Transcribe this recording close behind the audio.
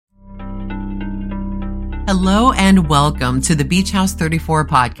Hello and welcome to the Beach House 34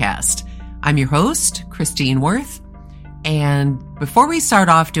 podcast. I'm your host, Christine Worth. And before we start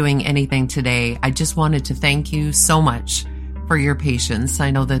off doing anything today, I just wanted to thank you so much for your patience.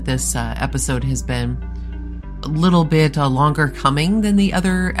 I know that this episode has been a little bit longer coming than the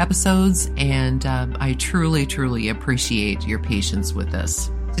other episodes, and I truly, truly appreciate your patience with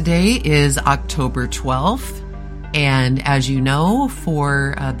this. Today is October 12th. And as you know,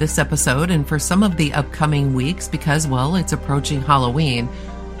 for this episode and for some of the upcoming weeks, because, well, it's approaching Halloween,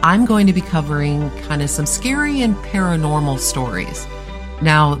 I'm going to be covering kind of some scary and paranormal stories.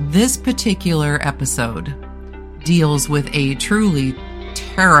 Now, this particular episode deals with a truly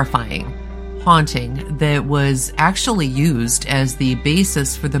terrifying haunting that was actually used as the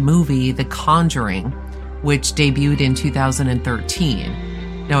basis for the movie The Conjuring, which debuted in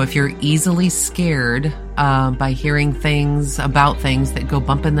 2013. Now, if you're easily scared by hearing things about things that go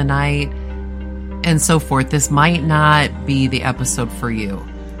bump in the night and so forth, this might not be the episode for you.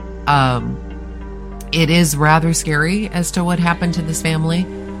 It is rather scary as to what happened to this family,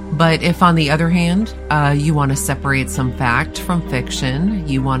 but if on the other hand, you want to separate some fact from fiction,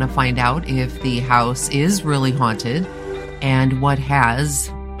 you want to find out if the house is really haunted and what has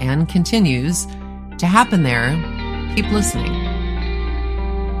and continues to happen there, keep listening.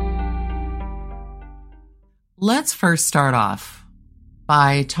 Let's first start off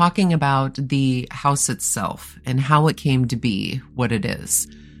by talking about the house itself and how it came to be what it is.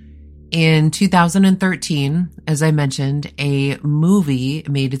 In 2013, as I mentioned, a movie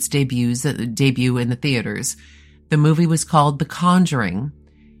made its debut in the theaters. The movie was called The Conjuring,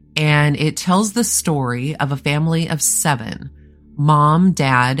 and it tells the story of a family of 7, mom,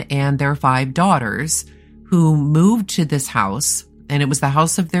 dad, and their 5 daughters, who moved to this house, and it was the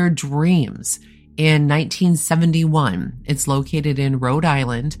house of their dreams. In 1971, it's located in Rhode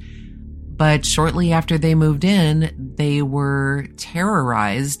Island, but shortly after they moved in, they were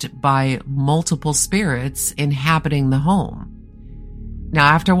terrorized by multiple spirits inhabiting the home. Now,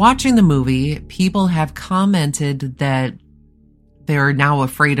 after watching the movie, people have commented that they're now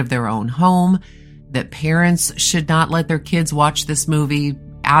afraid of their own home, that parents should not let their kids watch this movie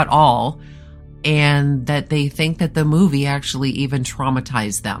at all, and that they think that the movie actually even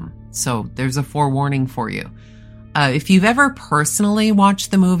traumatized them. So there's a forewarning for you. If you've ever personally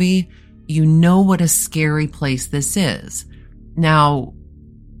watched the movie, you know what a scary place this is. Now,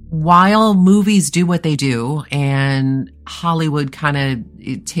 while movies do what they do and Hollywood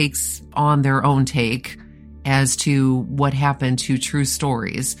it takes on their own take as to what happened to true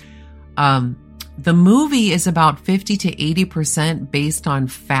stories, the movie is about 50 to 80% based on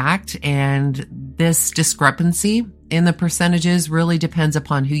fact, and this discrepancy in the percentages really depends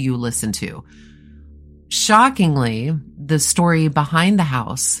upon who you listen to. Shockingly, the story behind the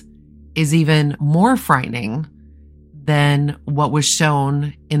house is even more frightening than what was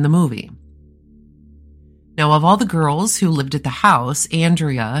shown in the movie. Now, of all the girls who lived at the house,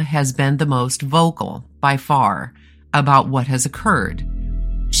 Andrea has been the most vocal by far about what has occurred.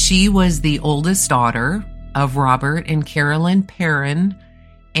 She was the oldest daughter of Robert and Carolyn Perron,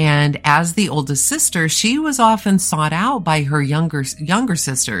 and as the oldest sister, she was often sought out by her younger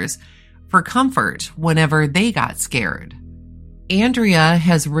sisters for comfort whenever they got scared. Andrea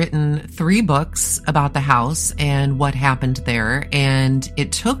has written 3 books about the house and what happened there, and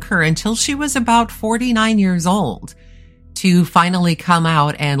it took her until she was about 49 years old to finally come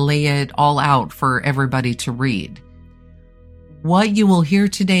out and lay it all out for everybody to read. What you will hear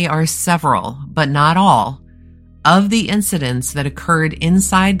today are several, but not all, of the incidents that occurred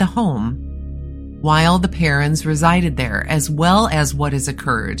inside the home while the Perrons resided there, as well as what has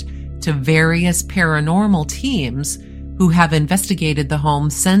occurred to various paranormal teams who have investigated the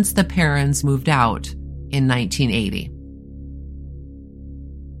home since the Perrons moved out in 1980.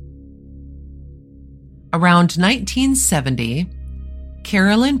 Around 1970,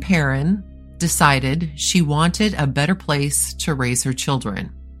 Carolyn Perron decided she wanted a better place to raise her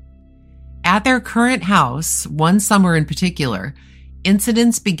children. At their current house, one summer in particular,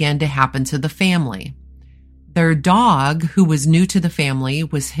 incidents began to happen to the family. Their dog, who was new to the family,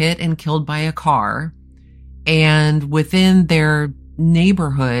 was hit and killed by a car. And within their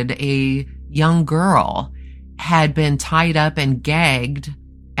neighborhood, a young girl had been tied up and gagged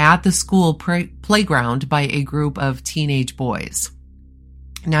at the school playground by a group of teenage boys.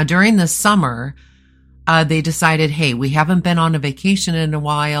 Now, during the summer, they decided, hey, we haven't been on a vacation in a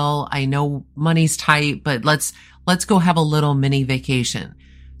while. I know money's tight, but let's go have a little mini vacation.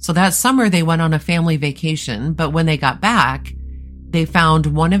 So that summer they went on a family vacation, but when they got back, they found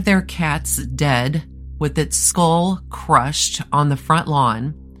one of their cats dead with its skull crushed on the front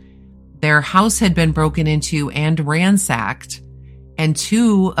lawn. Their house had been broken into and ransacked, and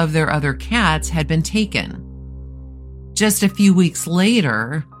 2 of their other cats had been taken. Just a few weeks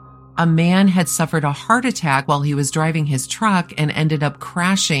later, a man had suffered a heart attack while he was driving his truck and ended up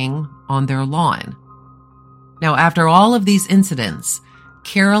crashing on their lawn. Now, after all of these incidents,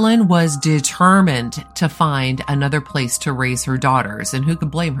 Carolyn was determined to find another place to raise her daughters, and who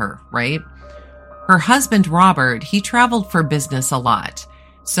could blame her, right? Her husband, Robert, he traveled for business a lot,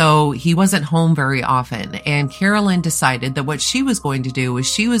 so he wasn't home very often, and Carolyn decided that what she was going to do is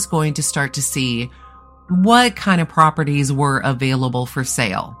she was going to start to see what kind of properties were available for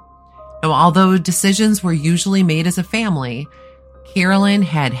sale. Now, although decisions were usually made as a family, Carolyn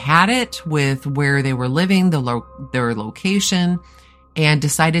had it with where they were living, their location, and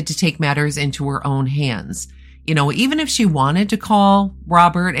decided to take matters into her own hands. You know, even if she wanted to call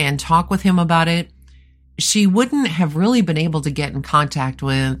Robert and talk with him about it, she wouldn't have really been able to get in contact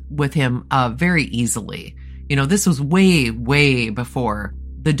with him very easily. You know, this was way, way before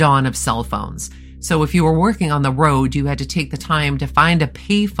the dawn of cell phones. So if you were working on the road, you had to take the time to find a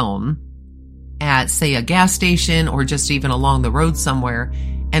payphone at, say, a gas station or just even along the road somewhere,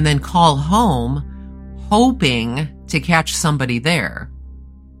 and then call home, hoping to catch somebody there.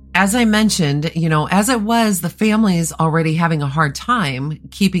 As I mentioned, you know, as it was, the family is already having a hard time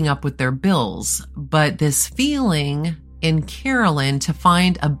keeping up with their bills, but this feeling in Carolyn to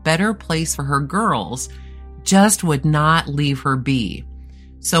find a better place for her girls just would not leave her be.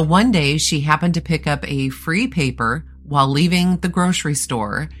 So one day she happened to pick up a free paper while leaving the grocery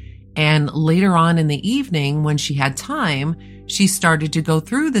store, and later on in the evening when she had time, she started to go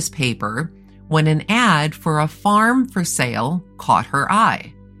through this paper when an ad for a farm for sale caught her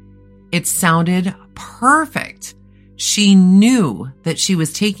eye. It sounded perfect. She knew that she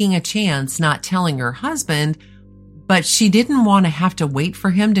was taking a chance not telling her husband, but she didn't want to have to wait for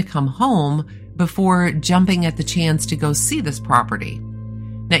him to come home before jumping at the chance to go see this property.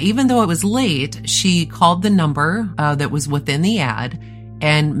 Now, even though it was late, she called the number that was within the ad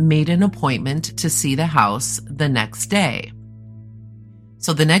and made an appointment to see the house the next day.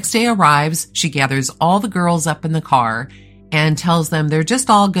 So the next day arrives, she gathers all the girls up in the car and tells them they're just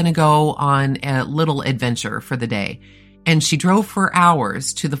all going to go on a little adventure for the day. And she drove for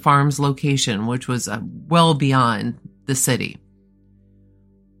hours to the farm's location, which was well beyond the city.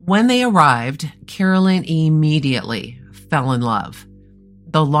 When they arrived, Carolyn immediately fell in love.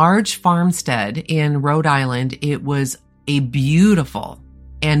 The large farmstead in Rhode Island, it was a beautiful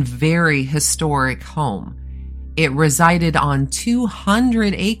and very historic home. It resided on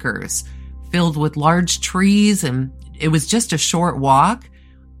 200 acres filled with large trees, and it was just a short walk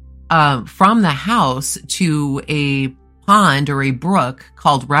from the house to a pond or a brook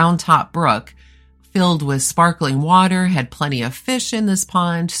called Round Top Brook, filled with sparkling water, had plenty of fish in this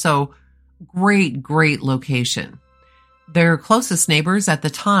pond. So great, great location. Their closest neighbors at the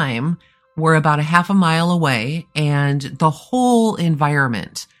time were about a half a mile away, and the whole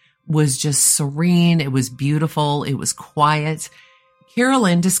environment was just serene. It was beautiful. It was quiet.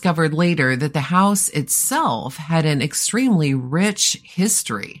 Carolyn discovered later that the house itself had an extremely rich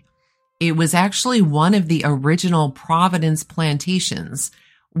history. It was actually one of the original Providence plantations,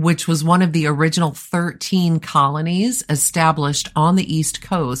 which was one of the original 13 colonies established on the East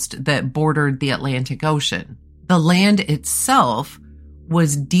Coast that bordered the Atlantic Ocean. The land itself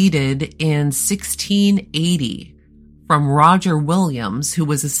was deeded in 1680 from Roger Williams, who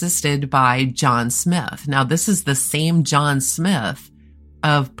was assisted by John Smith. Now, this is the same John Smith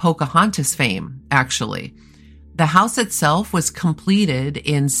of Pocahontas fame, actually. The house itself was completed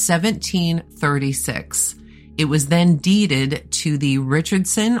in 1736. It was then deeded to the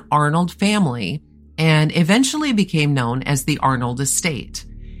Richardson Arnold family and eventually became known as the Arnold Estate.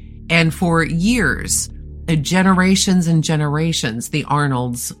 And for years, generations and generations, the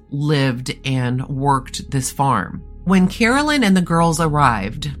Arnolds lived and worked this farm. When Carolyn and the girls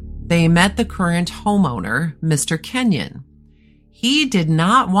arrived, they met the current homeowner, Mr. Kenyon. He did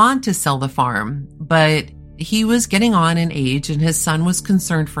not want to sell the farm, but he was getting on in age and his son was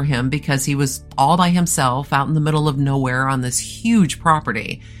concerned for him because he was all by himself out in the middle of nowhere on this huge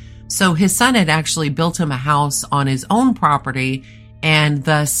property. So his son had actually built him a house on his own property, and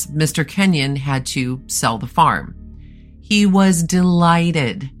thus Mr. Kenyon had to sell the farm. He was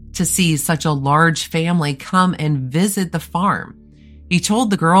delighted to see such a large family come and visit the farm. He told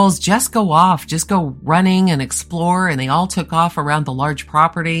the girls, just go running and explore, and they all took off around the large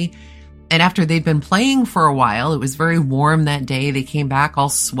property. And after they'd been playing for a while, it was very warm that day, they came back all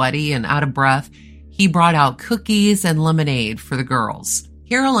sweaty and out of breath. He brought out cookies and lemonade for the girls.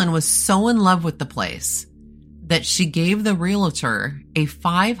 Carolyn was so in love with the place that she gave the realtor a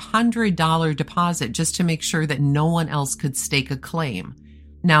 $500 deposit just to make sure that no one else could stake a claim.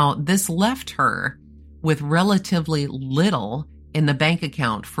 Now, this left her with relatively little in the bank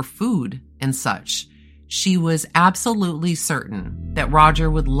account for food and such. She was absolutely certain that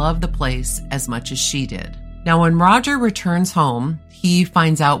Roger would love the place as much as she did. Now, when Roger returns home, he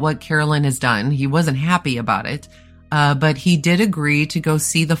finds out what Carolyn has done. He wasn't happy about it, but he did agree to go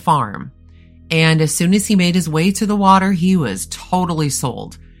see the farm. And as soon as he made his way to the water, he was totally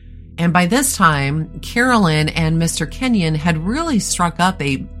sold. And by this time, Carolyn and Mr. Kenyon had really struck up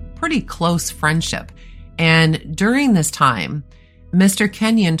a pretty close friendship. And during this time, Mr.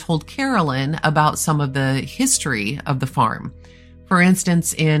 Kenyon told Carolyn about some of the history of the farm. For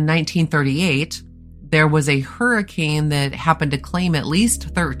instance, in 1938, there was a hurricane that happened to claim at least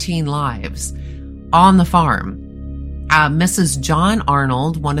 13 lives on the farm. Mrs. John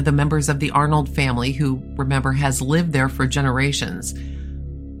Arnold, one of the members of the Arnold family, who, remember, has lived there for generations,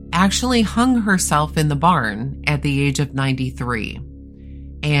 actually hung herself in the barn at the age of 93.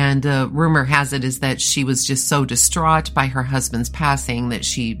 And rumor has it is that she was just so distraught by her husband's passing that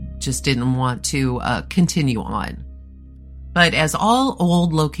she just didn't want to continue on. But as all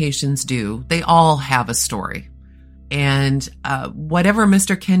old locations do, they all have a story. And whatever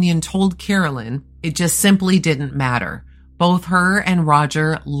Mr. Kenyon told Carolyn, it just simply didn't matter. Both her and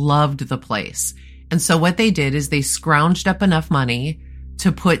Roger loved the place. And so what they did is they scrounged up enough money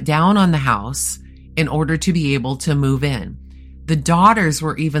to put down on the house in order to be able to move in. The daughters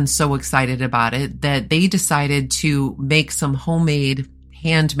were even so excited about it that they decided to make some homemade,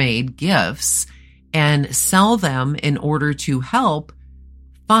 handmade gifts and sell them in order to help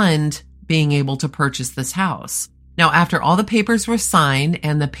fund being able to purchase this house. Now, after all the papers were signed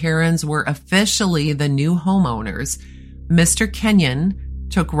and the Perrons were officially the new homeowners, Mr. Kenyon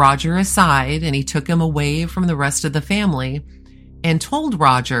took Roger aside and he took him away from the rest of the family and told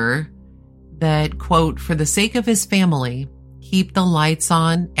Roger that, quote, for the sake of his family, keep the lights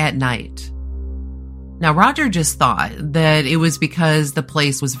on at night. Now, Roger just thought that it was because the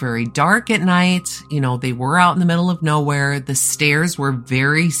place was very dark at night. You know, they were out in the middle of nowhere. The stairs were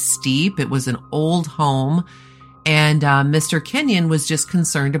very steep. It was an old home. And Mr. Kenyon was just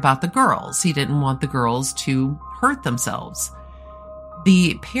concerned about the girls. He didn't want the girls to hurt themselves.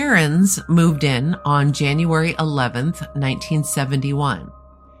 The Perrons moved in on January 11th, 1971.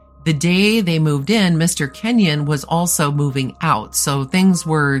 The day they moved in, Mr. Kenyon was also moving out. So things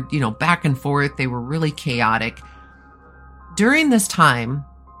were, back and forth. They were really chaotic. During this time,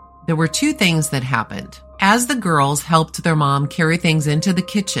 there were two things that happened. As the girls helped their mom carry things into the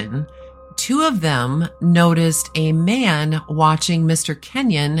kitchen, two of them noticed a man watching Mr.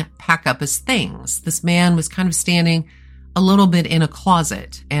 Kenyon pack up his things. This man was kind of standing a little bit in a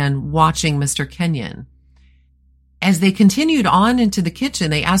closet and watching Mr. Kenyon. As they continued on into the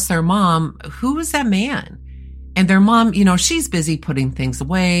kitchen, they asked their mom, who was that man? And their mom, she's busy putting things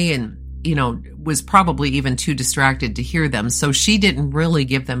away and, was probably even too distracted to hear them. So she didn't really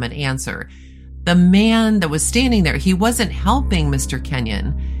give them an answer. The man that was standing there, he wasn't helping Mr.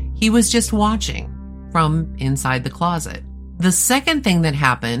 Kenyon. He was just watching from inside the closet. The second thing that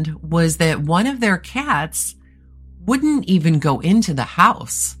happened was that one of their cats wouldn't even go into the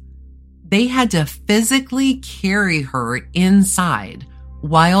house. They had to physically carry her inside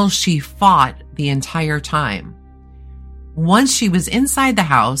while she fought the entire time. Once she was inside the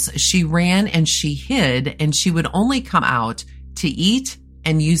house, she ran and she hid, and she would only come out to eat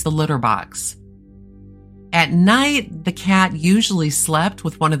and use the litter box. At night, the cat usually slept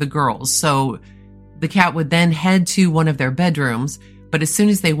with one of the girls, so the cat would then head to one of their bedrooms, but as soon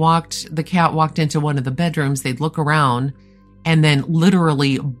as the cat walked into one of the bedrooms, they'd look around and then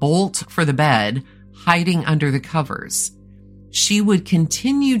literally bolt for the bed, hiding under the covers. She would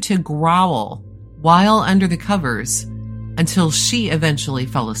continue to growl while under the covers until she eventually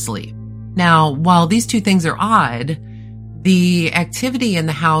fell asleep. Now, while these two things are odd, the activity in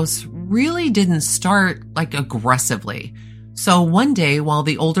the house really didn't start aggressively. So one day while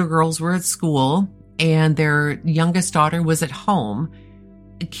the older girls were at school and their youngest daughter was at home,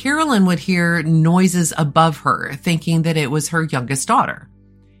 Carolyn would hear noises above her, thinking that it was her youngest daughter.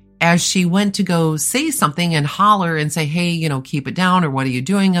 As she went to go say something and holler and say, hey, keep it down, or what are you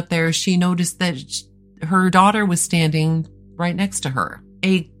doing up there? She noticed that her daughter was standing right next to her.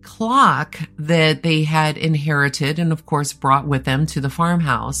 A clock that they had inherited and, of course, brought with them to the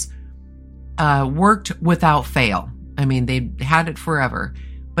farmhouse worked without fail. I mean, they had it forever,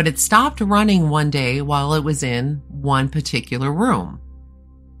 but it stopped running one day while it was in one particular room.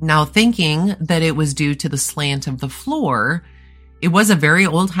 Now, thinking that it was due to the slant of the floor, it was a very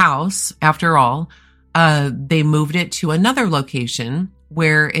old house, after all, They moved it to another location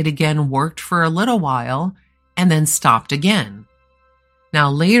where it again worked for a little while and then stopped again. Now,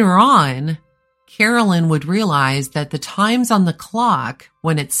 later on, Carolyn would realize that the times on the clock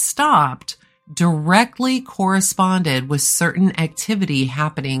when it stopped directly corresponded with certain activity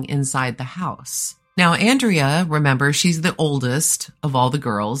happening inside the house. Now, Andrea, remember, she's the oldest of all the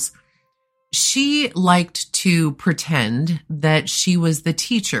girls. She liked to pretend that she was the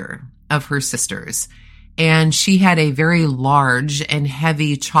teacher of her sisters, and she had a very large and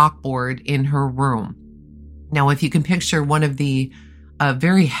heavy chalkboard in her room. Now, if you can picture one of the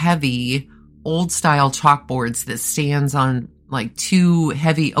very heavy old-style chalkboards that stands on like two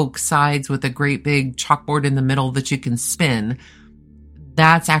heavy oak sides with a great big chalkboard in the middle that you can spin,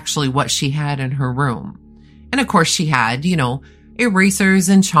 that's actually what she had in her room. And of course she had, erasers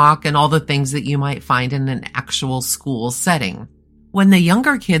and chalk and all the things that you might find in an actual school setting. When the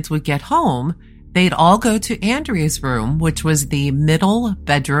younger kids would get home, they'd all go to Andrea's room, which was the middle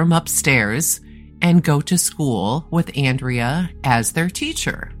bedroom upstairs, and go to school with Andrea as their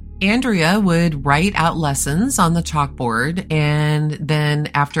teacher. Andrea would write out lessons on the chalkboard, and then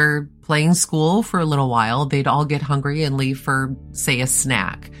after playing school for a little while, they'd all get hungry and leave for, say, a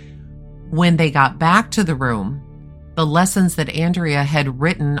snack. When they got back to the room, the lessons that Andrea had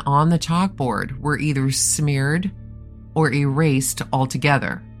written on the chalkboard were either smeared or erased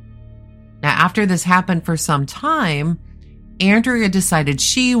altogether. Now, after this happened for some time, Andrea decided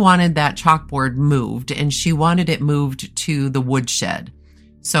she wanted that chalkboard moved, and she wanted it moved to the woodshed.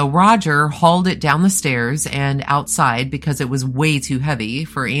 So Roger hauled it down the stairs and outside because it was way too heavy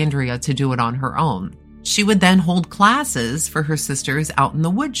for Andrea to do it on her own. She would then hold classes for her sisters out in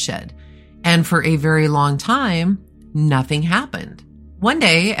the woodshed. And for a very long time, nothing happened. One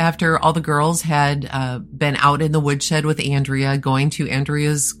day, after all the girls had been out in the woodshed with Andrea, going to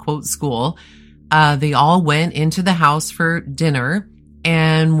Andrea's, quote, school, they all went into the house for dinner.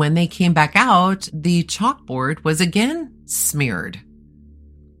 And when they came back out, the chalkboard was again smeared.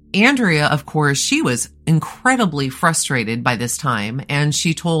 Andrea, of course, she was incredibly frustrated by this time, and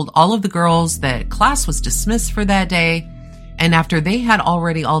she told all of the girls that class was dismissed for that day. And after they had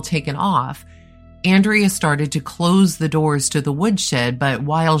already all taken off, Andrea started to close the doors to the woodshed, but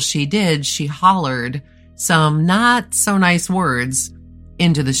while she did, she hollered some not so nice words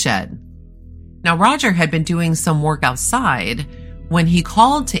into the shed. Now, Roger had been doing some work outside when he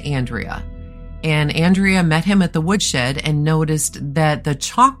called to Andrea. And Andrea met him at the woodshed and noticed that the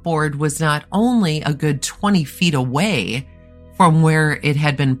chalkboard was not only a good 20 feet away from where it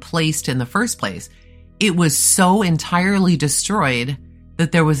had been placed in the first place, it was so entirely destroyed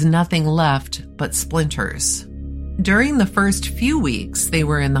that there was nothing left but splinters. During the first few weeks they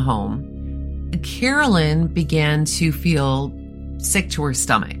were in the home, Carolyn began to feel sick to her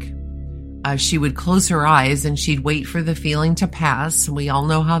stomach. She would close her eyes and she'd wait for the feeling to pass. We all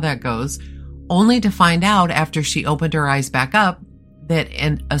know how that goes. Only to find out after she opened her eyes back up that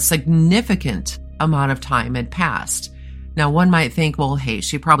a significant amount of time had passed. Now, one might think, well, hey,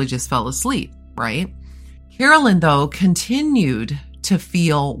 she probably just fell asleep, right? Carolyn, though, continued to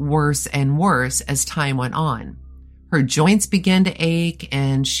feel worse and worse as time went on. Her joints began to ache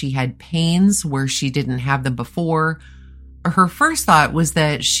and she had pains where she didn't have them before. Her first thought was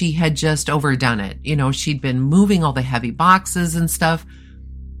that she had just overdone it. She'd been moving all the heavy boxes and stuff.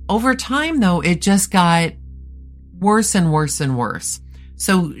 Over time, though, it just got worse and worse and worse.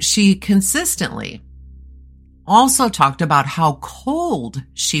 So she consistently also talked about how cold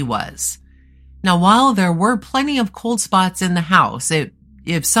she was. Now, while there were plenty of cold spots in the house,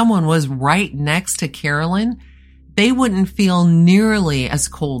 if someone was right next to Carolyn, they wouldn't feel nearly as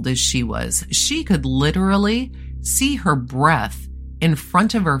cold as she was. She could literally see her breath in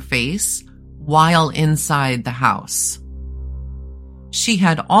front of her face while inside the house. She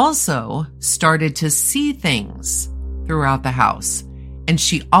had also started to see things throughout the house, and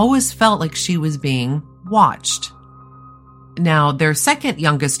she always felt like she was being watched. Now, their second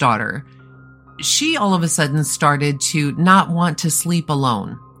youngest daughter, she all of a sudden started to not want to sleep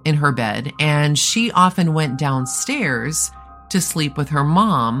alone in her bed, and she often went downstairs to sleep with her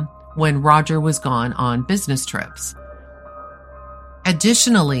mom when Roger was gone on business trips.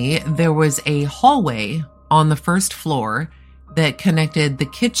 Additionally, there was a hallway on the first floor that connected the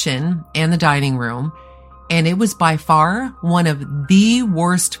kitchen and the dining room, and it was by far one of the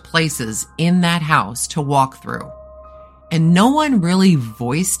worst places in that house to walk through. And no one really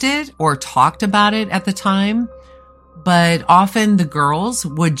voiced it or talked about it at the time, but often the girls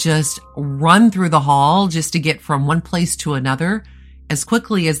would just run through the hall just to get from one place to another as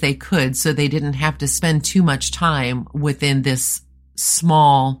quickly as they could so they didn't have to spend too much time within this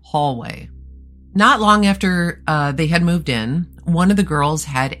small hallway. Not long after they had moved in, one of the girls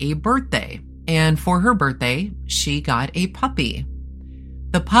had a birthday. And for her birthday, she got a puppy.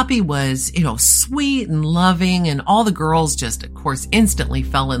 The puppy was, sweet and loving, and all the girls just, of course, instantly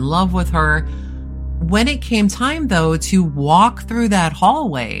fell in love with her. When it came time, though, to walk through that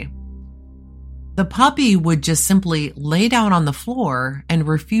hallway, the puppy would just simply lay down on the floor and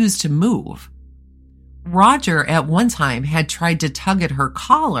refuse to move. Roger, at one time, had tried to tug at her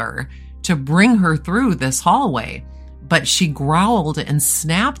collar to bring her through this hallway, but she growled and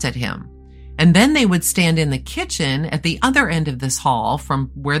snapped at him. And then they would stand in the kitchen at the other end of this hall from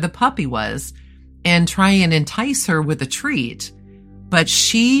where the puppy was and try and entice her with a treat. But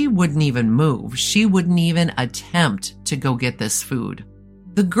she wouldn't even move. She wouldn't even attempt to go get this food.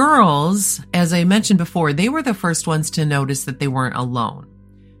 The girls, as I mentioned before, they were the first ones to notice that they weren't alone.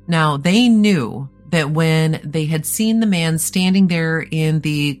 Now, they knew that when they had seen the man standing there in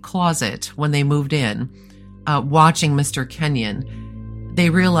the closet when they moved in, watching Mr. Kenyon, they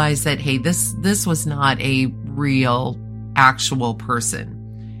realized that, hey, this was not a real, actual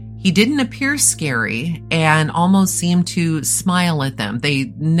person. He didn't appear scary and almost seemed to smile at them. They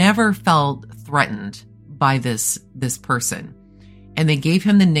never felt threatened by this person. And they gave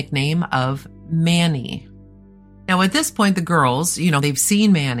him the nickname of Manny. Now, at this point, the girls, they've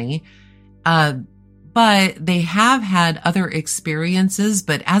seen Manny, but they have had other experiences,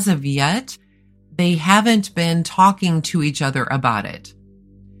 but as of yet, they haven't been talking to each other about it.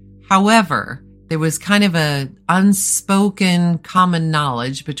 However, there was kind of an unspoken common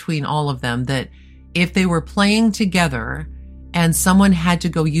knowledge between all of them that if they were playing together and someone had to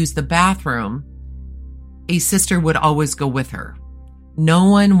go use the bathroom, a sister would always go with her. No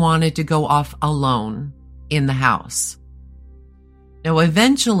one wanted to go off alone in the house. Now,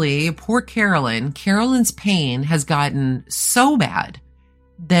 eventually, poor Carolyn's pain has gotten so bad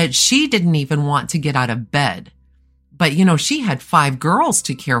that she didn't even want to get out of bed. But, she had 5 girls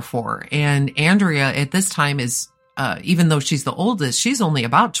to care for. And Andrea at this time is, even though she's the oldest, she's only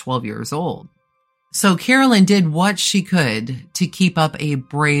about 12 years old. So Carolyn did what she could to keep up a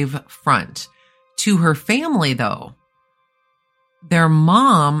brave front. To her family, though, their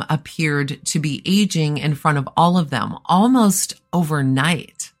mom appeared to be aging in front of all of them almost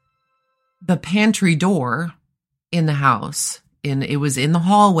overnight. The pantry door in the house, it was in the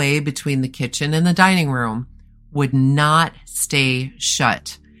hallway between the kitchen and the dining room, would not stay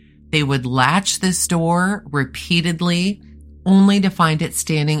shut. They would latch this door repeatedly, only to find it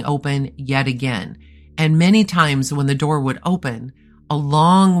standing open yet again. And many times when the door would open,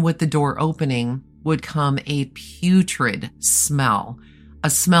 along with the door opening would come a putrid smell, a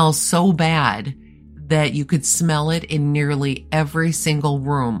smell so bad that you could smell it in nearly every single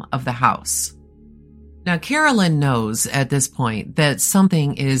room of the house. Now, Carolyn knows at this point that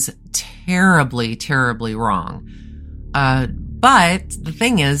something is terribly, terribly wrong. But the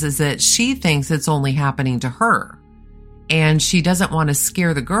thing is that she thinks it's only happening to her. And she doesn't want to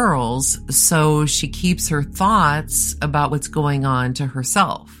scare the girls, so she keeps her thoughts about what's going on to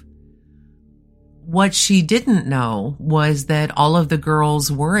herself. What she didn't know was that all of the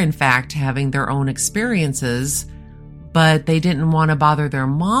girls were, in fact, having their own experiences, but they didn't want to bother their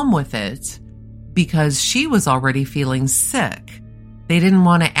mom with it because she was already feeling sick. They didn't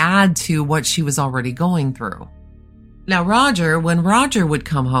want to add to what she was already going through. Now, when Roger would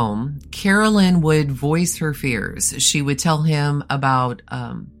come home, Carolyn would voice her fears. She would tell him about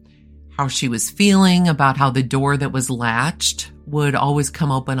how she was feeling, about how the door that was latched would always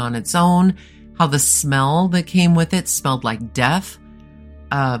come open on its own, how the smell that came with it smelled like death.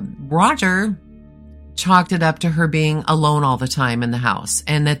 Roger chalked it up to her being alone all the time in the house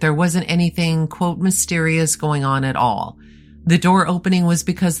and that there wasn't anything, quote, mysterious going on at all. The door opening was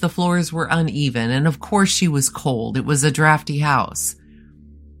because the floors were uneven, and of course she was cold. It was a drafty house.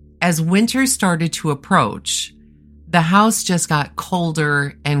 As winter started to approach, the house just got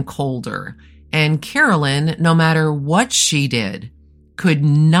colder and colder, and Carolyn, no matter what she did, could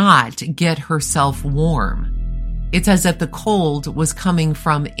not get herself warm. It's as if the cold was coming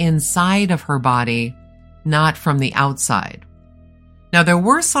from inside of her body, not from the outside. Now, there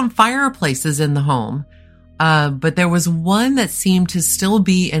were some fireplaces in the home, but there was one that seemed to still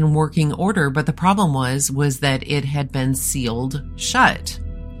be in working order, but the problem was that it had been sealed shut.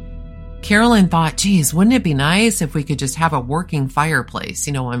 Carolyn thought, geez, wouldn't it be nice if we could just have a working fireplace?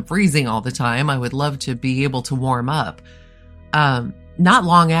 I'm freezing all the time. I would love to be able to warm up. Not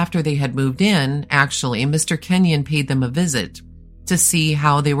long after they had moved in, actually, Mr. Kenyon paid them a visit to see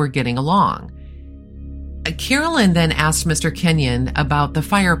how they were getting along. Carolyn then asked Mr. Kenyon about the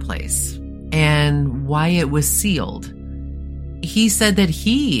fireplace and why it was sealed. He said that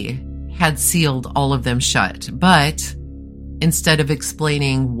he had sealed all of them shut, but instead of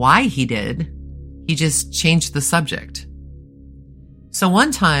explaining why he did, he just changed the subject. So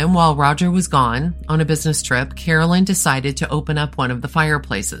one time while Roger was gone on a business trip, Carolyn decided to open up one of the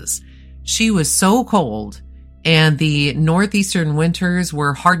fireplaces. She was so cold, and the northeastern winters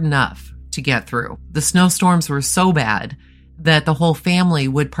were hard enough to get through. The snowstorms were so bad that the whole family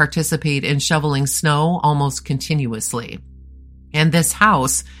would participate in shoveling snow almost continuously. And this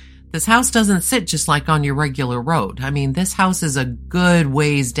house doesn't sit just like on your regular road. I mean, this house is a good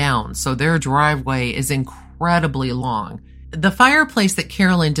ways down, so their driveway is incredibly long. The fireplace that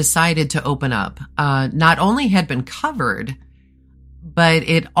Carolyn decided to open up not only had been covered, but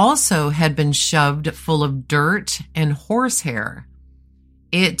it also had been shoved full of dirt and horsehair.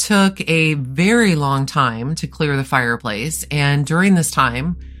 It took a very long time to clear the fireplace, and during this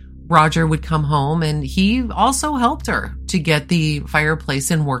time, Roger would come home and he also helped her to get the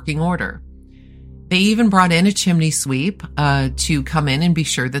fireplace in working order. They even brought in a chimney sweep to come in and be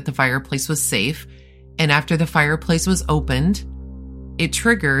sure that the fireplace was safe. And after the fireplace was opened, it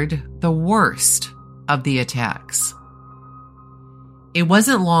triggered the worst of the attacks. It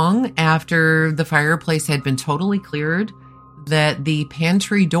wasn't long after the fireplace had been totally cleared that the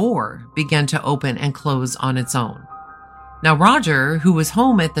pantry door began to open and close on its own. Now, Roger, who was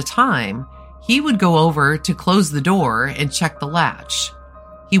home at the time, he would go over to close the door and check the latch.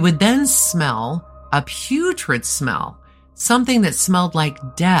 He would then smell a putrid smell, something that smelled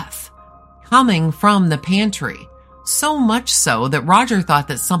like death, coming from the pantry. So much so that Roger thought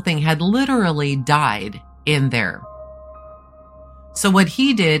that something had literally died in there. So what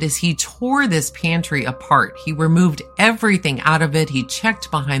he did is he tore this pantry apart. He removed everything out of it. He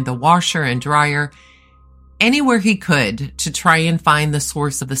checked behind the washer and dryer, anywhere he could to try and find the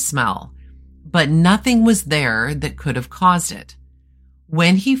source of the smell, but nothing was there that could have caused it.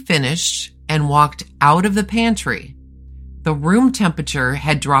 When he finished and walked out of the pantry, the room temperature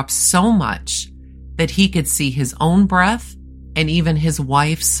had dropped so much that he could see his own breath and even his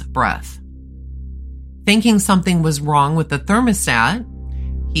wife's breath. Thinking something was wrong with the thermostat,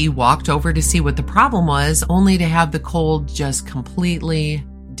 he walked over to see what the problem was, only to have the cold just completely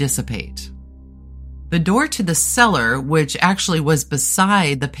dissipate. The door to the cellar, which actually was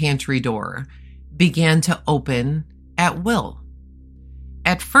beside the pantry door, began to open at will.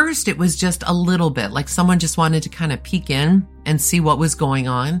 At first, it was just a little bit, like someone just wanted to kind of peek in and see what was going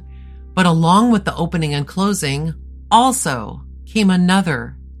on. But along with the opening and closing, also came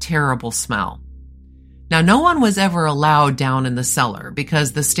another terrible smell. Now, no one was ever allowed down in the cellar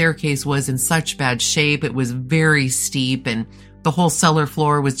because the staircase was in such bad shape. It was very steep and the whole cellar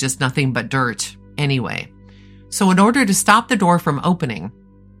floor was just nothing but dirt anyway. So in order to stop the door from opening,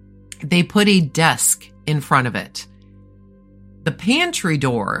 they put a desk in front of it. The pantry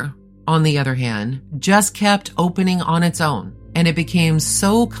door, on the other hand, just kept opening on its own, and it became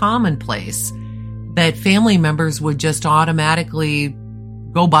so commonplace that family members would just automatically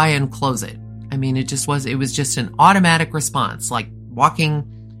go by and close it. I mean, it was just an automatic response, like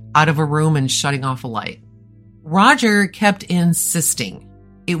walking out of a room and shutting off a light. Roger kept insisting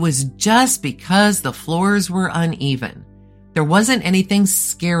it was just because the floors were uneven. There wasn't anything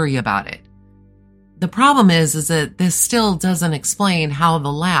scary about it. The problem is that this still doesn't explain how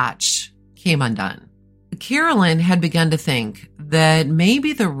the latch came undone. Carolyn had begun to think that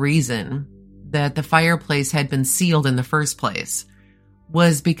maybe the reason that the fireplace had been sealed in the first place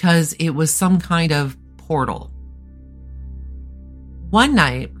was because it was some kind of portal. One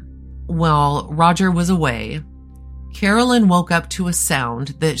night, while Roger was away, Carolyn woke up to a sound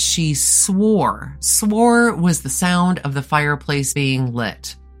that she swore was the sound of the fireplace being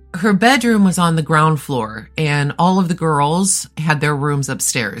lit. Her bedroom was on the ground floor, and all of the girls had their rooms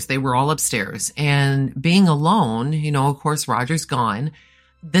upstairs. They were all upstairs. And being alone, of course, Roger's gone.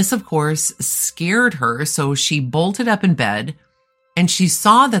 This, of course, scared her, so she bolted up in bed, and she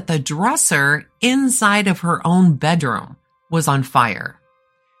saw that the dresser inside of her own bedroom was on fire.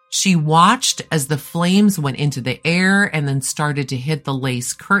 She watched as the flames went into the air and then started to hit the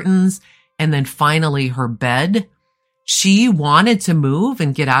lace curtains and then finally her bed. She wanted to move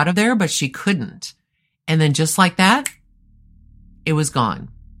and get out of there, but she couldn't. And then just like that, it was gone.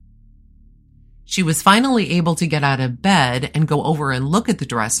 She was finally able to get out of bed and go over and look at the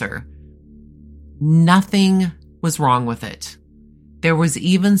dresser. Nothing was wrong with it. There was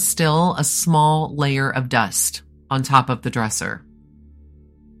even still a small layer of dust on top of the dresser.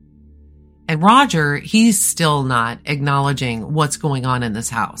 And Roger, he's still not acknowledging what's going on in this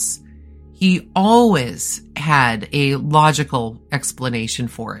house. He always had a logical explanation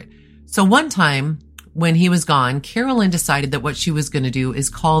for it. So one time, when he was gone, Carolyn decided that what she was going to do is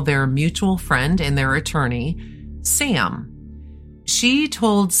call their mutual friend and their attorney, Sam. She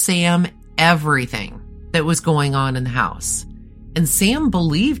told Sam everything that was going on in the house, and Sam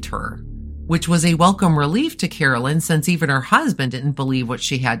believed her, which was a welcome relief to Carolyn since even her husband didn't believe what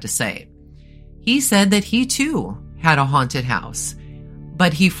she had to say. He said that he too had a haunted house,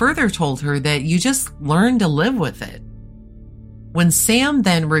 but he further told her that you just learn to live with it. When Sam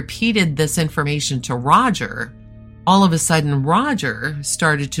then repeated this information to Roger, all of a sudden Roger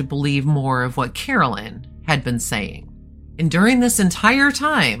started to believe more of what Carolyn had been saying. And during this entire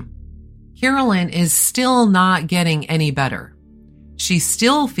time, Carolyn is still not getting any better. She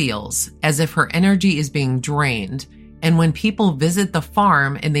still feels as if her energy is being drained, and when people visit the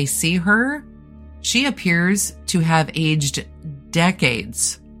farm and they see her, she appears to have aged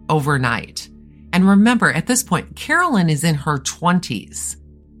decades overnight. And remember, at this point, Carolyn is in her 20s.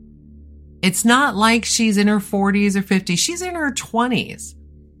 It's not like she's in her 40s or 50s. She's in her 20s.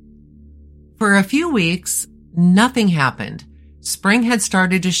 For a few weeks, nothing happened. Spring had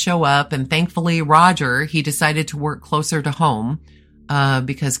started to show up, and thankfully, Roger, he decided to work closer to home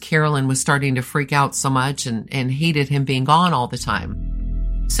because Carolyn was starting to freak out so much and hated him being gone all the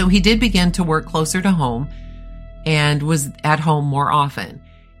time. So he did begin to work closer to home and was at home more often.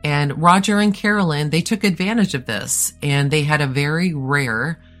 And Roger and Carolyn, they took advantage of this, and they had a very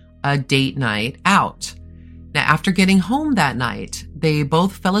rare date night out. Now, after getting home that night, they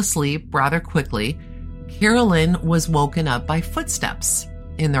both fell asleep rather quickly. Carolyn was woken up by footsteps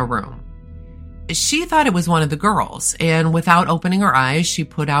in their room. She thought it was one of the girls, and without opening her eyes, she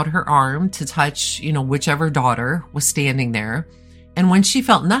put out her arm to touch, whichever daughter was standing there. And when she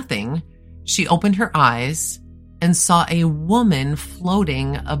felt nothing, she opened her eyes and saw a woman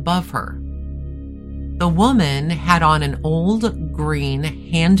floating above her. The woman had on an old green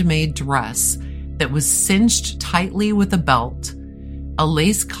handmade dress that was cinched tightly with a belt, a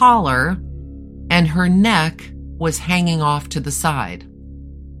lace collar, and her neck was hanging off to the side.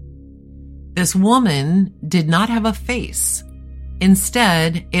 This woman did not have a face.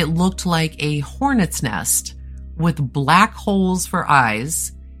 Instead, it looked like a hornet's nest with black holes for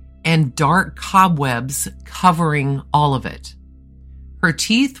eyes and dark cobwebs covering all of it. Her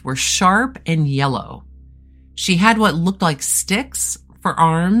teeth were sharp and yellow. She had what looked like sticks for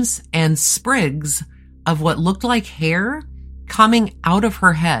arms and sprigs of what looked like hair coming out of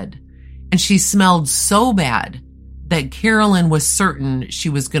her head. And she smelled so bad that Carolyn was certain she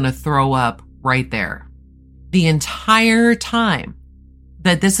was going to throw up right there. The entire time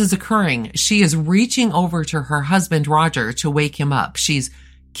that this is occurring, she is reaching over to her husband, Roger, to wake him up. She's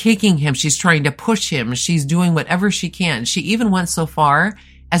kicking him. She's trying to push him. She's doing whatever she can. She even went so far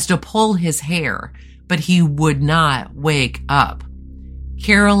as to pull his hair, but he would not wake up.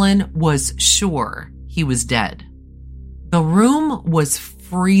 Carolyn was sure he was dead. The room was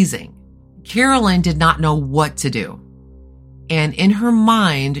freezing. Carolyn did not know what to do. And in her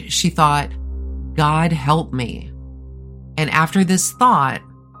mind, she thought, God help me. And after this thought,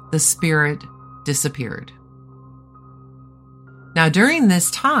 the spirit disappeared. Now, during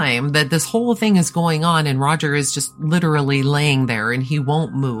this time that this whole thing is going on and Roger is just literally laying there and he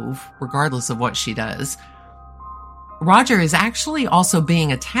won't move regardless of what she does, Roger is actually also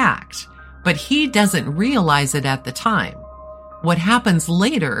being attacked, but he doesn't realize it at the time. What happens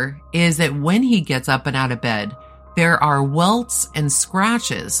later is that when he gets up and out of bed, there are welts and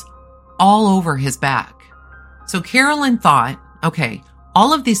scratches all over his back. So Carolyn thought, okay,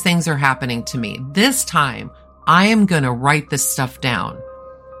 all of these things are happening to me. This time, I am going to write this stuff down.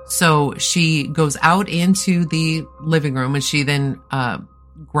 So she goes out into the living room and she then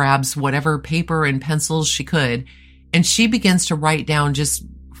grabs whatever paper and pencils she could, and she begins to write down just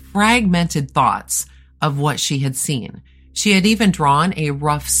fragmented thoughts of what she had seen. She had even drawn a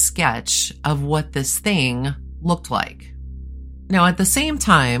rough sketch of what this thing looked like. Now, at the same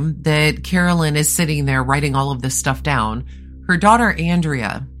time that Carolyn is sitting there writing all of this stuff down, her daughter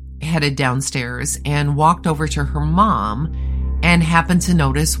Andrea headed downstairs and walked over to her mom and happened to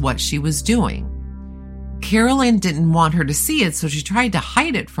notice what she was doing. Carolyn didn't want her to see it, so she tried to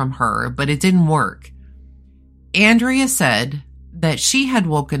hide it from her, but it didn't work. Andrea said that she had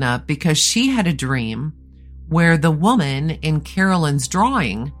woken up because she had a dream where the woman in Carolyn's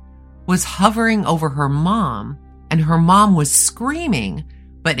drawing was hovering over her mom, and her mom was screaming,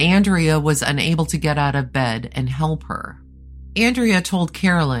 but Andrea was unable to get out of bed and help her. Andrea told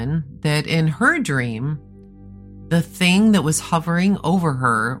Carolyn that in her dream, the thing that was hovering over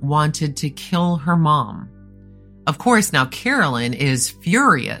her wanted to kill her mom. Of course, now Carolyn is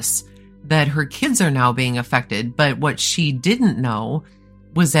furious that her kids are now being affected, but what she didn't know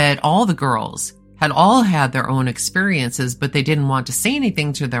was that all the girls had all had their own experiences, but they didn't want to say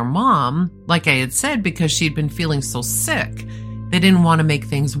anything to their mom, like I had said, because she'd been feeling so sick. They didn't want to make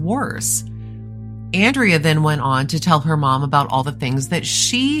things worse. Andrea then went on to tell her mom about all the things that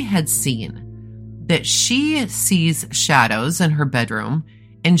she had seen, that she sees shadows in her bedroom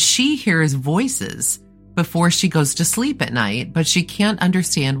and she hears voices before she goes to sleep at night, but she can't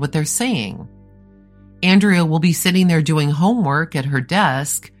understand what they're saying. Andrea will be sitting there doing homework at her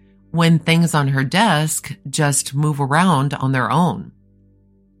desk when things on her desk just move around on their own.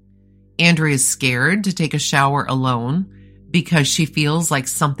 Andrea is scared to take a shower alone because she feels like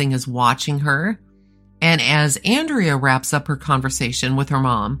something is watching her. And as Andrea wraps up her conversation with her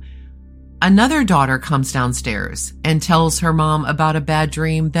mom, another daughter comes downstairs and tells her mom about a bad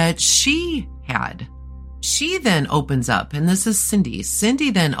dream that she had. She then opens up, and this is Cindy.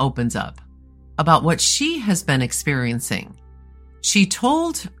 Cindy then opens up about what she has been experiencing. She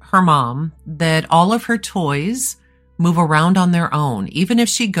told her mom that all of her toys move around on their own. Even if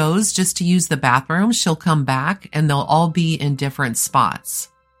she goes just to use the bathroom, she'll come back and they'll all be in different spots.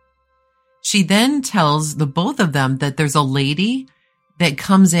 She then tells the both of them that there's a lady that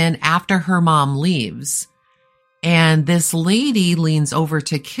comes in after her mom leaves. And this lady leans over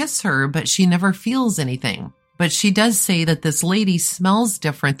to kiss her, but she never feels anything. But she does say that this lady smells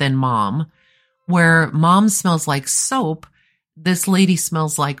different than mom. Where mom smells like soap, this lady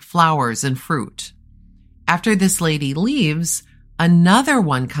smells like flowers and fruit. After this lady leaves, another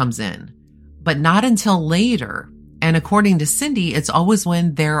one comes in, but not until later. And according to Cindy, it's always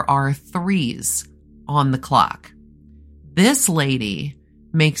when there are 3s on the clock. This lady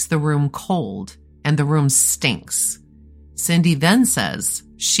makes the room cold and the room stinks. Cindy then says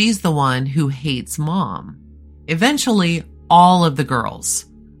she's the one who hates mom. Eventually, all of the girls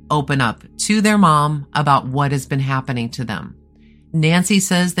open up to their mom about what has been happening to them. Nancy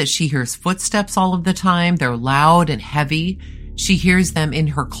says that she hears footsteps all of the time. They're loud and heavy. She hears them in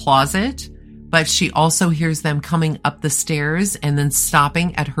her closet, but she also hears them coming up the stairs and then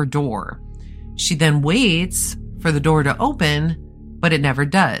stopping at her door. She then waits for the door to open, but it never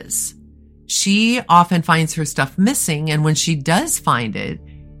does. She often finds her stuff missing, and when she does find it,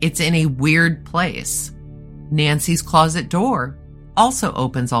 it's in a weird place. Nancy's closet door also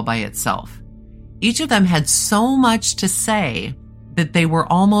opens all by itself. Each of them had so much to say that they were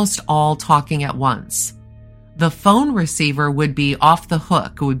almost all talking at once. The phone receiver would be off the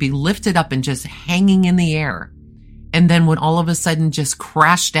hook. It would be lifted up and just hanging in the air. And then would all of a sudden just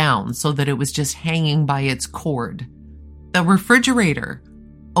crash down so that it was just hanging by its cord. The refrigerator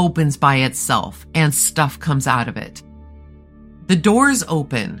opens by itself and stuff comes out of it. The doors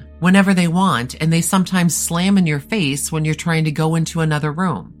open whenever they want, and they sometimes slam in your face when you're trying to go into another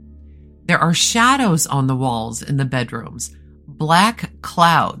room. There are shadows on the walls in the bedrooms, black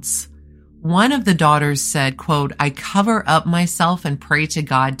clouds. One of the daughters said, quote, "I cover up myself and pray to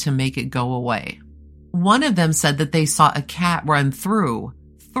God to make it go away." One of them said that they saw a cat run through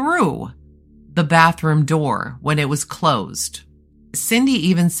the bathroom door when it was closed. Cindy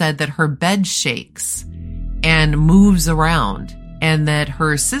even said that her bed shakes and moves around, and that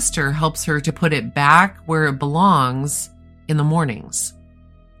her sister helps her to put it back where it belongs in the mornings.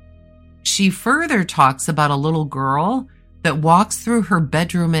 She further talks about a little girl that walks through her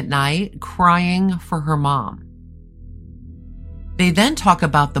bedroom at night crying for her mom. They then talk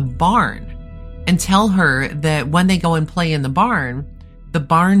about the barn and tell her that when they go and play in the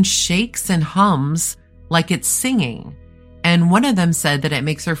barn shakes and hums like it's singing. And one of them said that it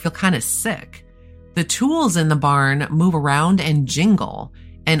makes her feel kind of sick. The tools in the barn move around and jingle,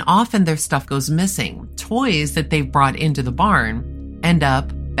 and often their stuff goes missing. Toys that they've brought into the barn end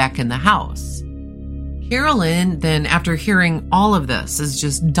up back in the house. Carolyn, then, after hearing all of this, is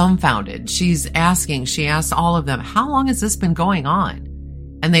just dumbfounded. She asks all of them, how long has this been going on?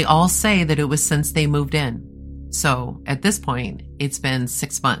 And they all say that it was since they moved in. So at this point, it's been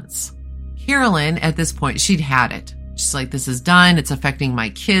 6 months. Carolyn, at this point, she'd had it. She's like, this is done. It's affecting my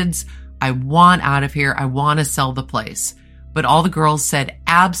kids. I want out of here. I want to sell the place. But all the girls said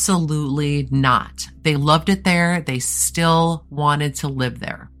absolutely not. They loved it there. They still wanted to live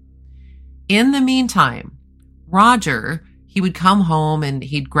there. In the meantime, Roger, he would come home and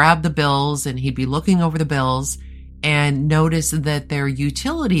he'd grab the bills and he'd be looking over the bills and notice that their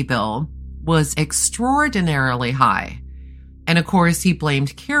utility bill was extraordinarily high. And of course, he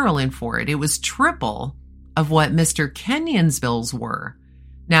blamed Carolyn for it. It was triple of what Mr. Kenyon's bills were.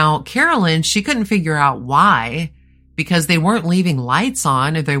 Now, Carolyn, she couldn't figure out why, because they weren't leaving lights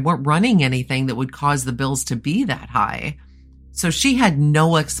on or they weren't running anything that would cause the bills to be that high. So she had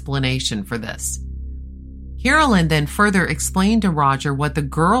no explanation for this. Carolyn then further explained to Roger what the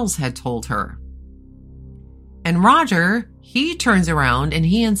girls had told her. And Roger, he turns around and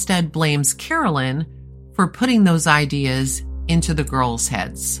he instead blames Carolyn for putting those ideas into the girls'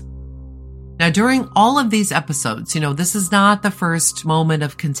 heads. Now, during all of these episodes, this is not the first moment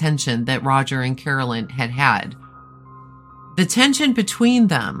of contention that Roger and Carolyn had. The tension between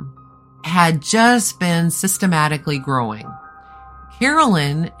them had just been systematically growing.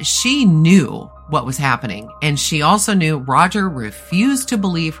 Carolyn, she knew what was happening, and she also knew Roger refused to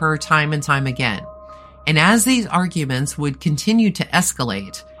believe her time and time again. And as these arguments would continue to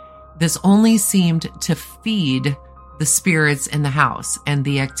escalate, this only seemed to feed the spirits in the house and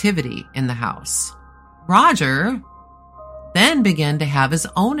the activity in the house. Roger then began to have his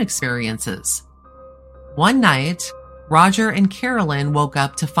own experiences. One night, Roger and Carolyn woke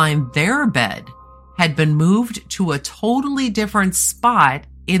up to find their bed had been moved to a totally different spot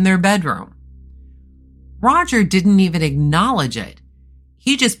in their bedroom. Roger didn't even acknowledge it.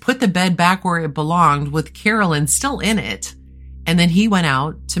 He just put the bed back where it belonged with Carolyn still in it, and then he went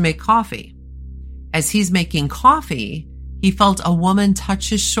out to make coffee. As he's making coffee, he felt a woman touch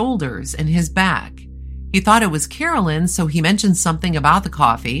his shoulders and his back. He thought it was Carolyn, so he mentioned something about the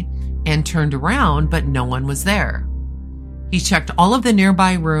coffee and turned around, but no one was there. He checked all of the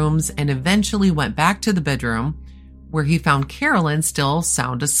nearby rooms and eventually went back to the bedroom where he found Carolyn still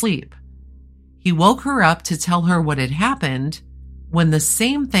sound asleep. He woke her up to tell her what had happened when the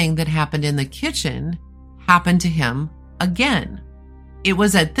same thing that happened in the kitchen happened to him again. It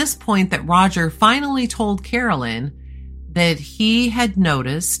was at this point that Roger finally told Carolyn that he had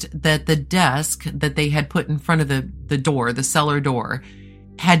noticed that the desk that they had put in front of the door, the cellar door,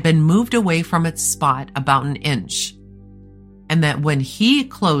 had been moved away from its spot about an inch. And that when he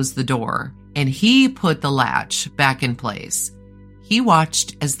closed the door and he put the latch back in place, he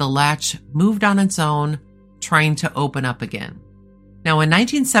watched as the latch moved on its own, trying to open up again. Now, in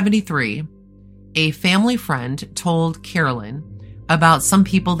 1973, a family friend told Carolyn about some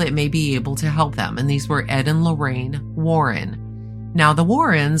people that may be able to help them, and these were Ed and Lorraine Warren. Now, the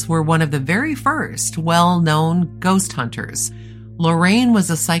Warrens were one of the very first well-known ghost hunters. Lorraine was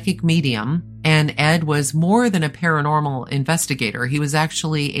a psychic medium, and Ed was more than a paranormal investigator. He was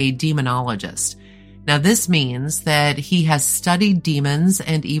actually a demonologist. Now, this means that he has studied demons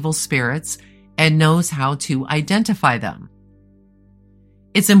and evil spirits and knows how to identify them.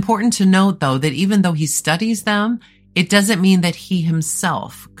 It's important to note, though, that even though he studies them, it doesn't mean that he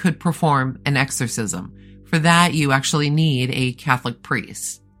himself could perform an exorcism. For that, you actually need a Catholic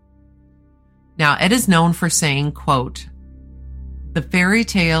priest. Now, Ed is known for saying, quote, "The fairy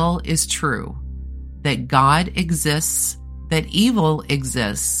tale is true, that God exists, that evil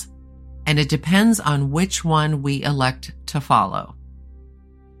exists, and it depends on which one we elect to follow."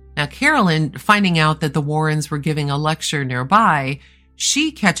 Now, Carolyn, finding out that the Warrens were giving a lecture nearby,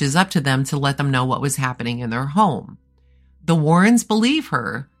 she catches up to them to let them know what was happening in their home. The Warrens believe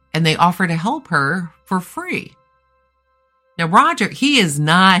her, and they offer to help her for free. Now, Roger, he is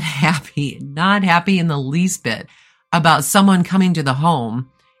not happy in the least bit about someone coming to the home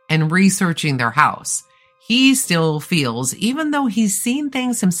and researching their house. He still feels, even though he's seen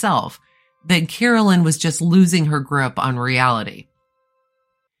things himself, that Carolyn was just losing her grip on reality.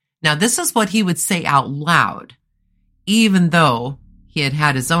 Now, this is what he would say out loud, even though he had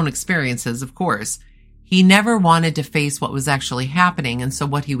had his own experiences, of course. He never wanted to face what was actually happening, and so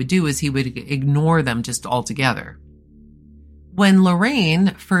what he would do is he would ignore them just altogether. When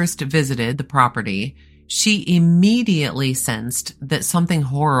Lorraine first visited the property, she immediately sensed that something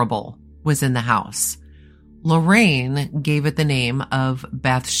horrible was in the house. Lorraine gave it the name of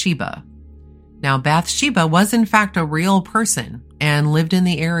Bathsheba. Now, Bathsheba was in fact a real person and lived in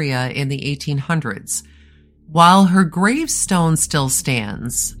the area in the 1800s. While her gravestone still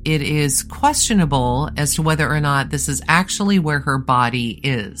stands, it is questionable as to whether or not this is actually where her body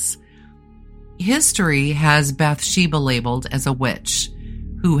is. History has Bathsheba labeled as a witch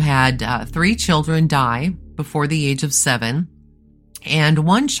who had 3 children die before the age of 7, and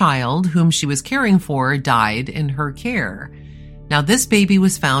one child whom she was caring for died in her care. Now, this baby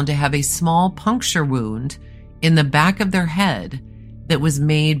was found to have a small puncture wound in the back of their head that was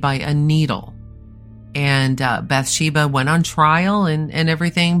made by a needle. And Bathsheba went on trial and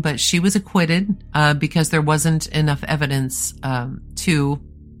everything, but she was acquitted because there wasn't enough evidence to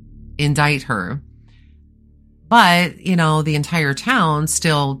indict her. But, the entire town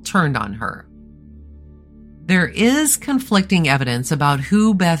still turned on her. There is conflicting evidence about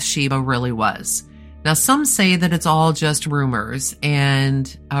who Bathsheba really was. Now, some say that it's all just rumors,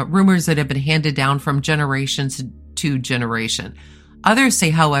 and rumors that have been handed down from generation to generation. Others say,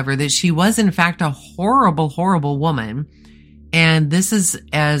 however, that she was in fact a horrible, horrible woman, And this is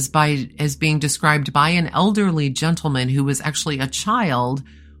as being described by an elderly gentleman who was actually a child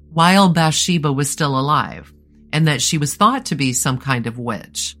while Bathsheba was still alive, and that she was thought to be some kind of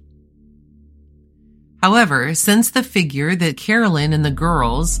witch. However, since the figure that Carolyn and the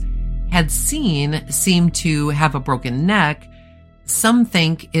girls had seen seemed to have a broken neck, some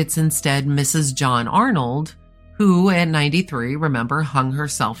think it's instead Mrs. John Arnold, who at 93, remember, hung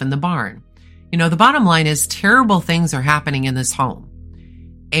herself in the barn. You know, the bottom line is terrible things are happening in this home.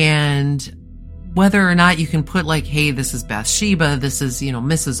 And whether or not you can put like, hey, this is Bathsheba, this is,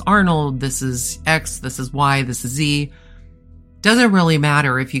 Mrs. Arnold, this is X, this is Y, this is Z, doesn't really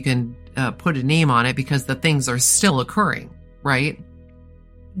matter if you can put a name on it, because the things are still occurring, right?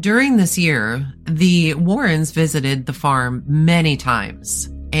 During this year, the Warrens visited the farm many times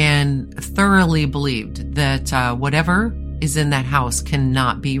and thoroughly believed that whatever is in that house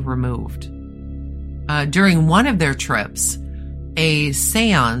cannot be removed. During one of their trips, a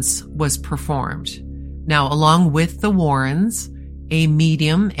seance was performed. Now, along with the Warrens, a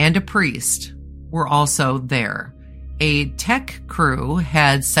medium and a priest were also there. A tech crew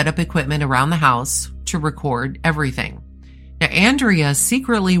had set up equipment around the house to record everything. Now, Andrea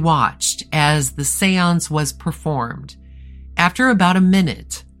secretly watched as the seance was performed. After about a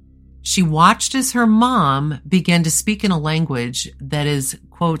minute, she watched as her mom began to speak in a language that is,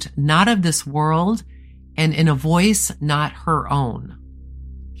 quote, not of this world, and in a voice not her own.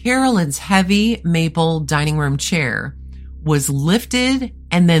 Carolyn's heavy maple dining room chair was lifted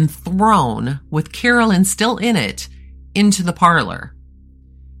and then thrown, with Carolyn still in it, into the parlor.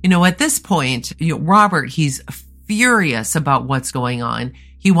 At this point, Robert, he's furious about what's going on.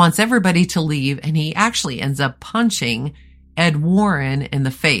 He wants everybody to leave, and he actually ends up punching Ed Warren in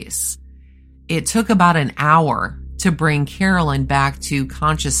the face. It took about an hour to bring Carolyn back to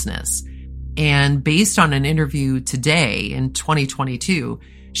consciousness. And based on an interview today in 2022,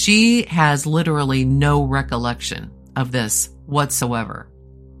 she has literally no recollection of this whatsoever.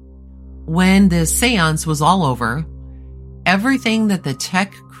 When the seance was all over, everything that the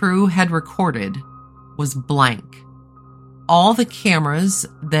tech crew had recorded was blank. All the cameras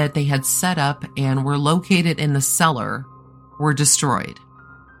that they had set up and were located in the cellar were destroyed.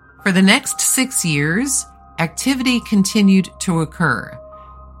 For the next 6 years, activity continued to occur.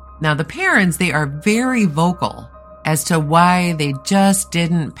 Now, the Perrons, they are very vocal as to why they just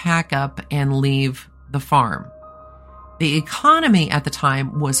didn't pack up and leave the farm. The economy at the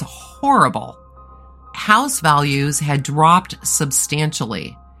time was horrible. House values had dropped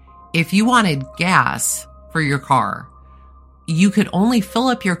substantially. If you wanted gas for your car, you could only fill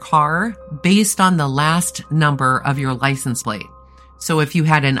up your car based on the last number of your license plate. So if you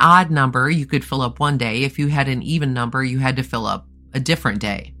had an odd number, you could fill up one day. If you had an even number, you had to fill up a different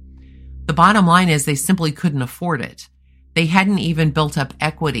day. The bottom line is they simply couldn't afford it. They hadn't even built up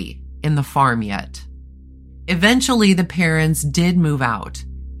equity in the farm yet. Eventually, the Perrons did move out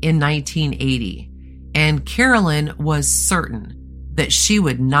in 1980, and Carolyn was certain that she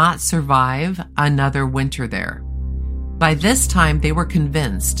would not survive another winter there. By this time, they were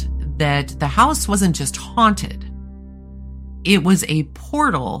convinced that the house wasn't just haunted. It was a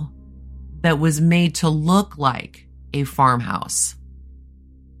portal that was made to look like a farmhouse.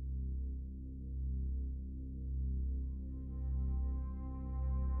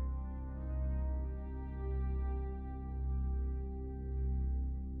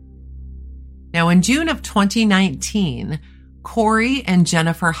 Now, in June of 2019, Corey and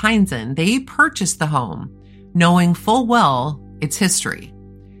Jennifer Heinzen, they purchased the home, knowing full well its history.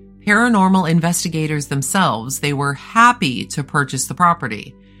 Paranormal investigators themselves, they were happy to purchase the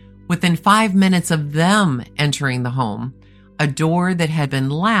property. Within 5 minutes of them entering the home, a door that had been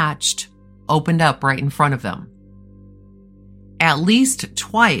latched opened up right in front of them. At least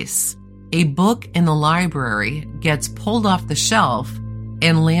twice, a book in the library gets pulled off the shelf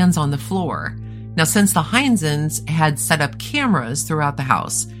and lands on the floor. Now, since the Heinzens had set up cameras throughout the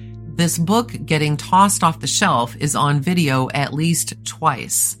house, this book getting tossed off the shelf is on video at least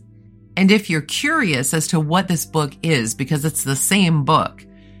twice. And if you're curious as to what this book is, because it's the same book,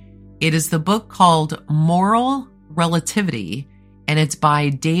 it is the book called Moral Relativity, and it's by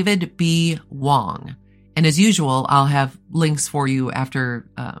David B. Wong. And as usual, I'll have links for you at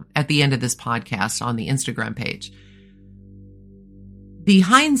the end of this podcast on the Instagram page. The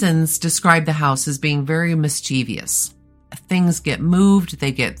Heinzens describe the house as being very mischievous. Things get moved,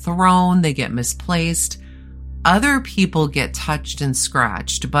 they get thrown, they get misplaced. Other people get touched and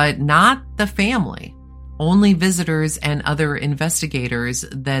scratched, but not the family. Only visitors and other investigators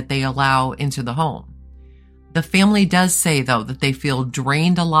that they allow into the home. The family does say, though, that they feel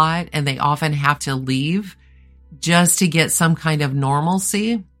drained a lot and they often have to leave just to get some kind of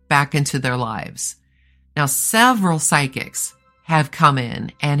normalcy back into their lives. Now, several psychics have come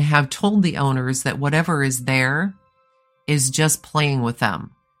in and have told the owners that whatever is there is just playing with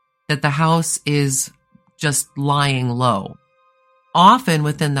them, that the house is just lying low. Often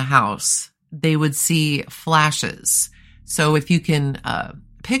within the house, they would see flashes. So if you can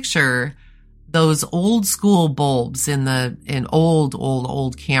picture those old school bulbs in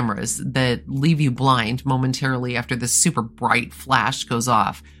old cameras that leave you blind momentarily after this super bright flash goes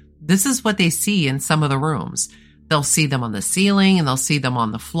off, this is what they see in some of the rooms. They'll see them on the ceiling and they'll see them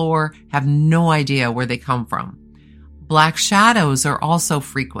on the floor, have no idea where they come from. Black shadows are also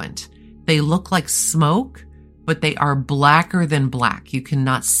frequent. They look like smoke, but they are blacker than black. You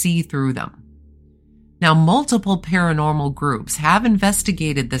cannot see through them. Now, multiple paranormal groups have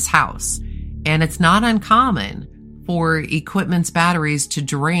investigated this house, and it's not uncommon for equipment's batteries to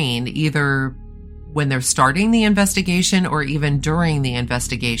drain either when they're starting the investigation or even during the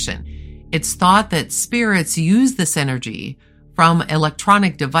investigation. It's thought that spirits use this energy from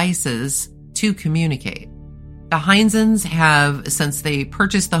electronic devices to communicate. The Heinzens have, since they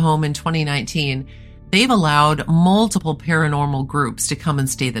purchased the home in 2019, they've allowed multiple paranormal groups to come and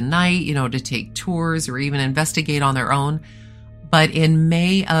stay the night, to take tours or even investigate on their own. But in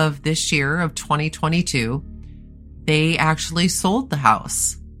May of this year, of 2022, they actually sold the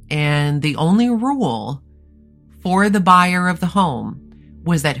house. And the only rule for the buyer of the home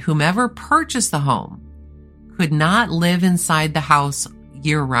was that whomever purchased the home could not live inside the house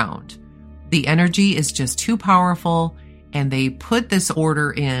year-round. The energy is just too powerful, and they put this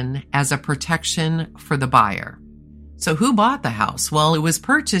order in as a protection for the buyer. So who bought the house? Well, it was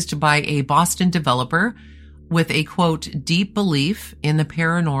purchased by a Boston developer with a, quote, deep belief in the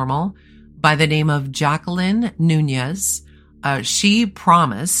paranormal by the name of Jacqueline Nunez. She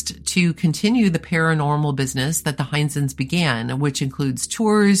promised to continue the paranormal business that the Heinzens began, which includes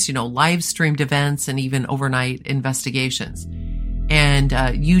tours, live streamed events, and even overnight investigations.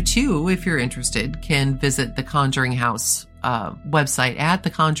 And you too, if you're interested, can visit the Conjuring House website at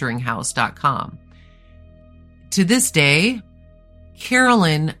theconjuringhouse.com. To this day,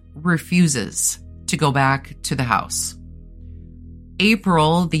 Carolyn refuses to go back to the house.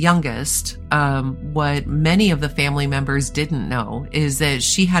 April, the youngest, what many of the family members didn't know is that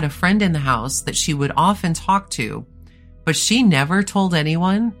she had a friend in the house that she would often talk to, but she never told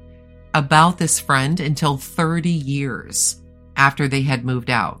anyone about this friend until 30 years after they had moved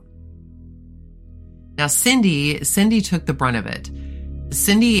out. Now, Cindy took the brunt of it.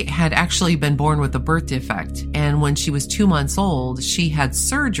 Cindy had actually been born with a birth defect, and when she was 2 months old, she had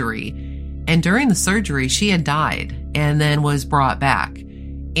surgery. And during the surgery, she had died and then was brought back.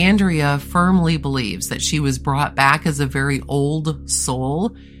 Andrea firmly believes that she was brought back as a very old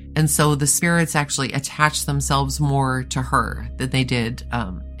soul. And so the spirits actually attached themselves more to her than they did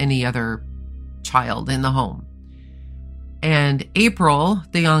any other child in the home. And April,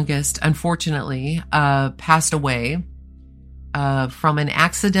 the youngest, unfortunately, passed away from an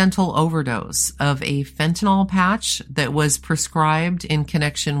accidental overdose of a fentanyl patch that was prescribed in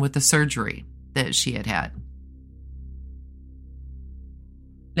connection with the surgery that she had had.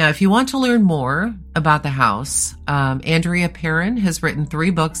 Now, if you want to learn more about the house, Andrea Perron has written 3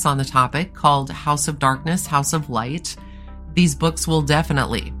 books on the topic called House of Darkness, House of Light. These books will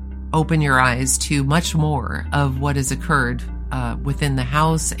definitely open your eyes to much more of what has occurred within the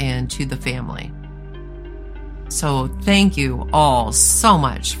house and to the family. So thank you all so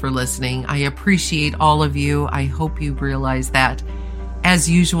much for listening. I appreciate all of you. I hope you realize that. As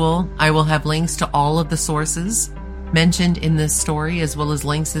usual, I will have links to all of the sources mentioned in this story, as well as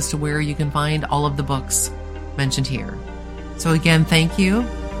links as to where you can find all of the books mentioned here. So again, thank you,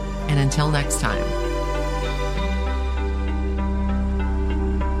 and until next time.